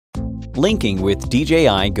Linking with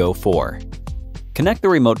DJI Go 4. Connect the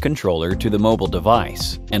remote controller to the mobile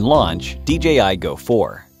device and launch DJI Go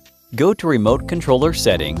 4. Go to Remote Controller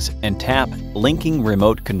Settings and tap Linking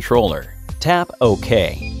Remote Controller. Tap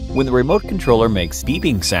OK. When the remote controller makes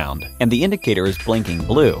beeping sound and the indicator is blinking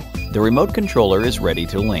blue, the remote controller is ready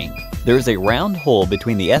to link. There is a round hole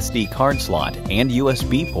between the SD card slot and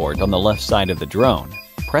USB port on the left side of the drone.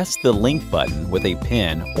 Press the link button with a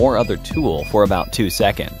pen or other tool for about 2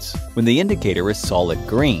 seconds. When the indicator is solid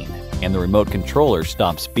green and the remote controller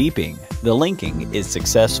stops beeping, the linking is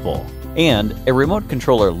successful, and a remote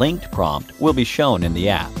controller linked prompt will be shown in the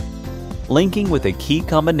app. Linking with a key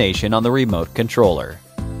combination on the remote controller.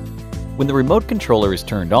 When the remote controller is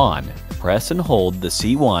turned on, press and hold the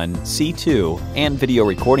C1, C2, and video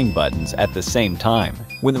recording buttons at the same time.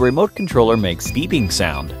 When the remote controller makes beeping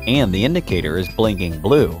sound and the indicator is blinking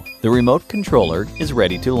blue, the remote controller is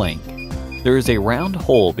ready to link. There is a round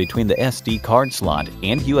hole between the SD card slot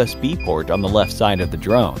and USB port on the left side of the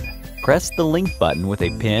drone. Press the link button with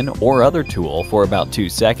a pen or other tool for about 2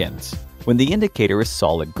 seconds. When the indicator is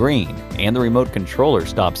solid green and the remote controller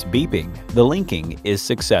stops beeping, the linking is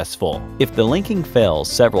successful. If the linking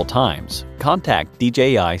fails several times, contact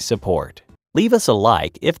DJI support. Leave us a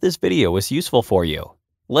like if this video was useful for you.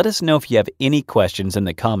 Let us know if you have any questions in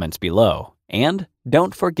the comments below, and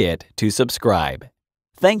don't forget to subscribe.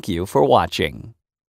 Thank you for watching.